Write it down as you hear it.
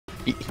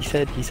He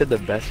said the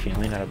best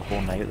feeling out of the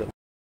whole night.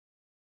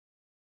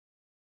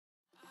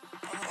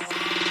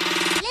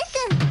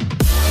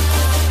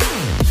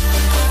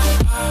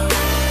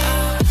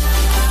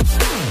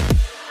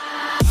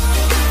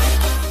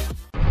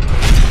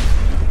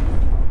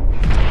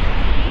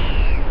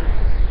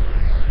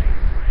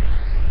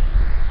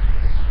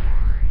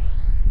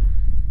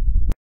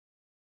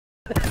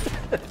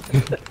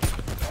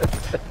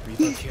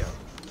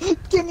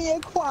 Give me a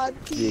quad,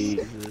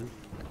 Jesus.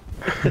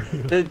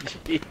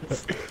 Jeez.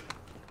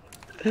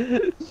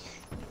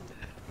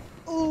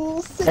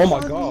 Oh, sit Oh my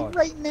on God. me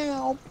right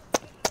now.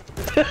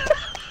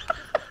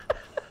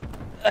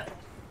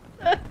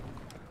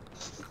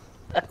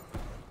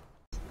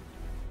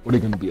 What are you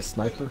gonna be, a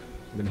sniper?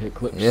 I'm gonna hit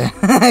clips. Yeah,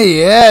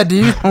 yeah,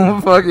 dude.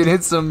 I'm gonna fucking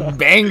hit some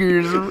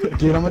bangers.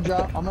 Dude, I'm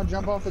gonna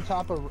jump off the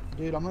top of Rush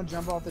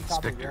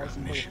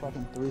and put a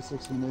fucking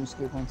 360 new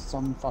scoop on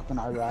some fucking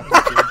Iraqi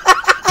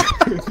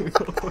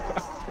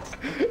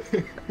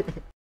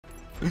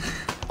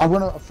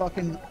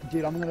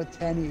dude. I'm gonna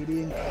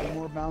 1080 and 4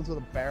 more bounds with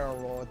a barrel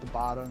roll at the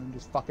bottom and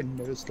just fucking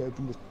no scope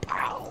and just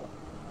pow.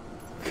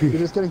 You're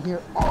just gonna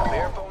hear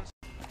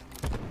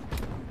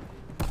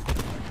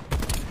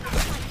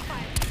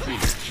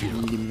Can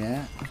you give me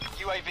that?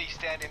 UAV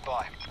standing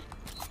by.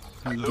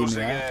 Can you give me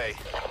that?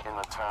 In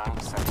return,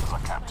 send the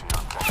captain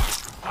your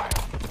objective.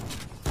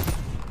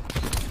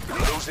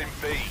 Losing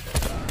B.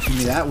 Give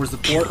me that. Where's the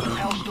port?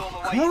 Hellstorm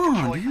away Come on,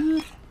 deployment.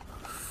 dude.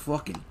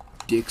 Fucking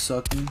dick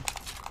sucking.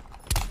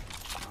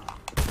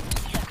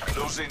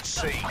 Losing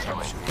C.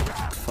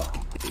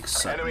 Fucking dick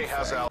sucking. Enemy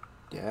has fag. out.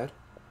 Dad?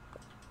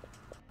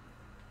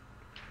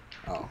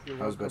 Oh,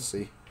 I was about to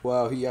say.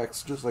 Wow, he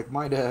acts just like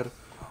my dad.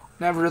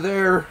 Never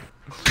there.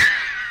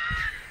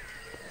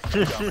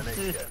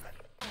 Domination.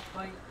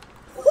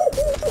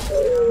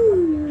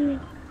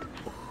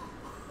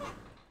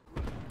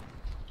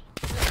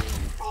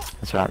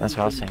 That's what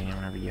I was saying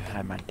whenever you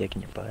had my dick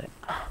in your butt.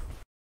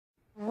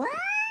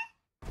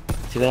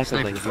 See, that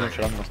actually like, if you don't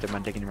shut up, I'm gonna stick my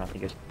dick in your mouth. He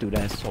goes, dude,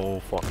 that's so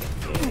fucking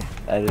gay.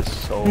 That is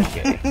so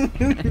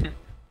gay.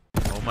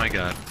 Oh my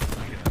god.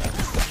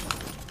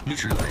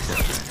 Neutralize that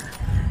predator.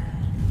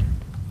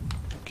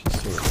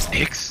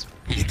 Nix!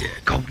 He's dead.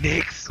 Go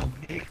Nix! Go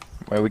Nix!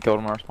 Wait, we killed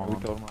him our spawn.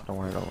 Don't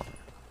worry about it.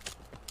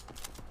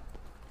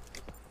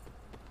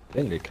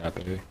 They need a cap,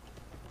 eh?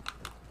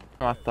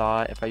 I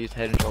thought if I used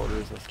Head and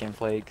Shoulders, the skin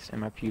flakes and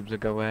my pubes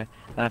would go away.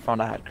 Then I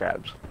found I had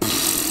crabs.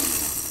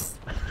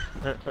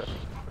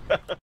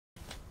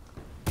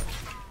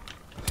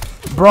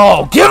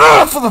 Bro, get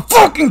off of the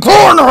fucking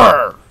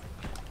corner!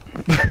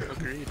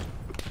 Agreed.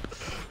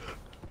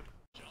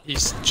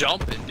 He's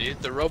jumping,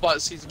 dude. The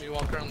robot sees me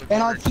walk around the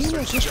And corner our and just team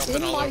is starts just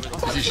jumping in all my over the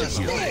fucking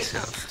place.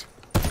 face.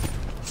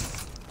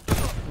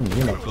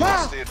 You know.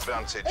 Lost the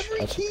advantage.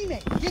 Every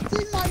teammate gets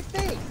in my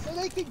face so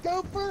they can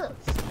go first.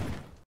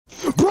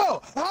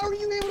 Bro, how are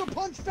you able to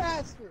punch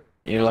faster?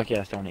 You're lucky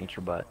I still don't eat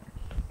your butt.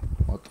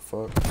 What the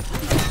fuck?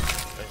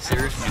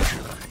 Cirrus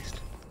neutralized.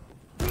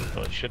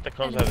 So the shit that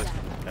comes out of his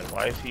head,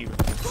 why is he...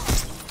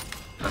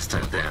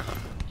 Hostile down.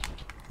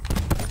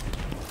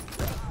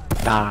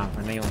 Ah,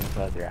 we're nailing the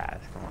butt your ass.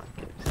 Come on,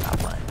 kid.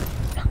 Stop lying.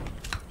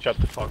 Shut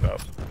the fuck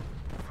up.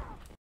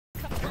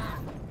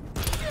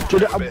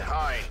 Dude,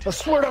 Behind. I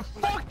swear to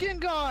fucking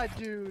God,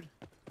 dude.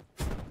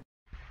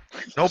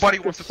 Nobody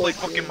wants to play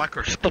fucking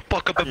Minecraft. Shut the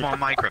fuck up in my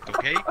Minecraft,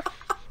 okay?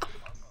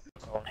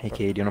 Hey,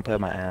 kid, you wanna play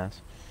with my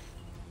ass?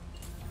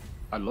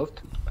 I'd love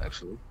to,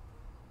 actually.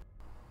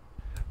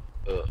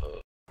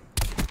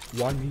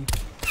 Why me?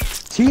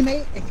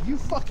 Teammate, if you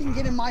fucking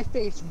get in my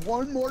face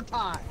one more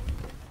time,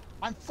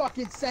 I'm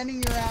fucking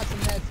sending your ass a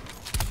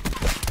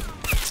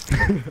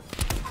message.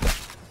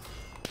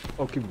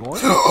 Oh, keep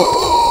going?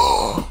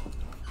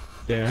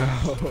 Damn.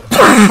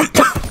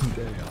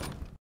 Damn.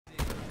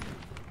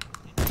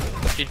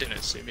 He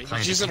didn't see me.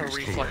 He's using a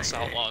reflex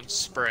outlaw and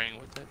spraying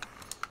with it.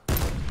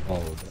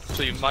 Oh,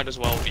 So you might as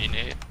well be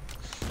Nate.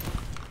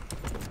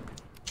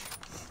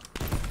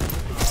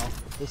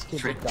 This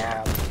kid's a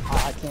god.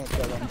 I can't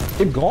kill him.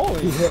 keep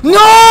going.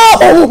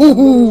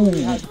 No!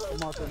 He has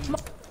marker.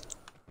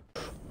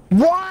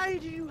 Why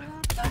do you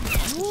have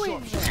to doing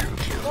that?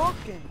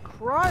 Fucking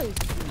Christ,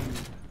 dude.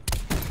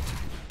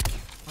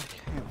 I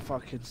can't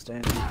fucking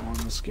stand people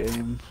in this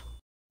game.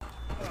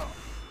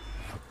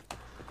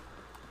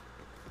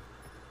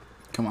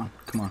 Come on,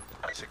 come on.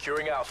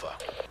 Securing Alpha.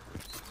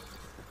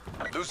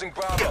 Losing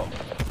Bravo.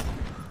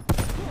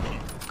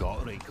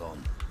 Got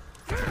recon.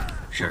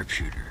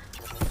 Sharpshooter.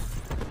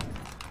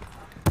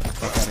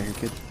 Fuck out of here,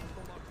 kid.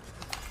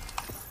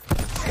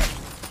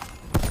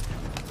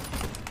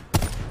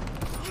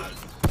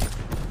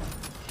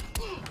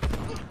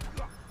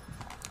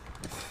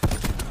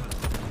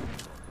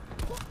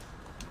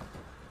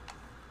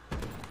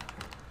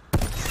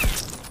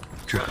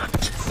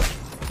 Dropped.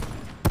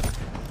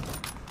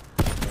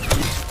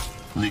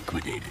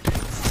 Liquidated.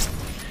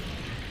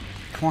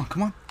 Come on,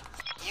 come on.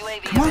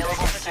 UAV Come on.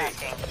 available for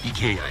tasking.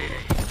 EKIA.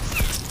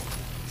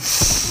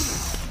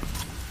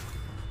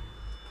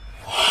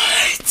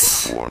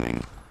 What?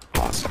 Warning.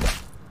 Awesome.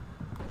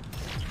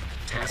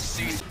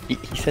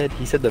 He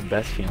said the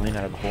best feeling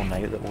out of the whole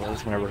night that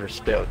was whenever her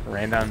spit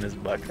ran down his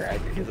butt crack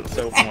because it was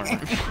so warm.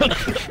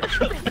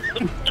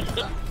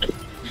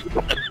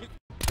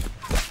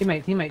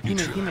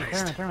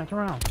 Teammate, turn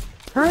around.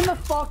 Turn the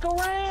fuck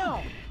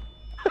around!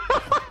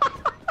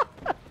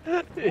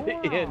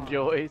 He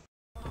enjoys.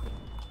 I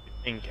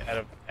think out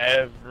of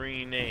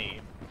every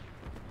name,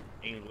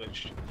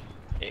 English,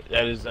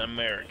 that is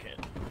American,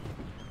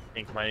 I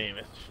think my name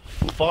is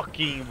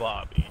fucking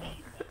Bobby.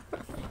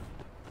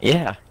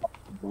 Yeah.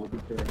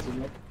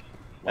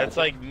 That's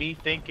like me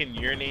thinking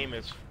your name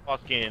is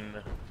fucking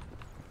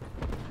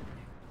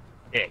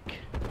Dick.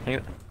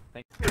 I'm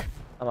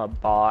a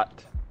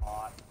bot.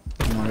 Oh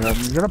my God,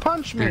 you're gonna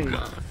punch me! You're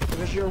gone.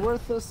 Because you're a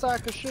worthless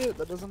sack of shit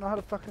that doesn't know how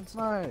to fucking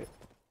snipe.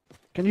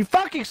 Can you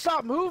fucking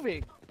stop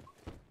moving?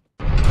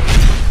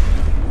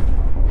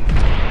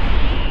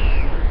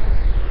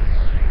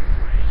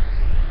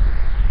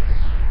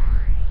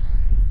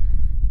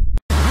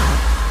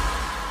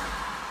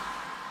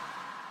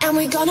 And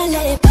we're gonna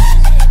let it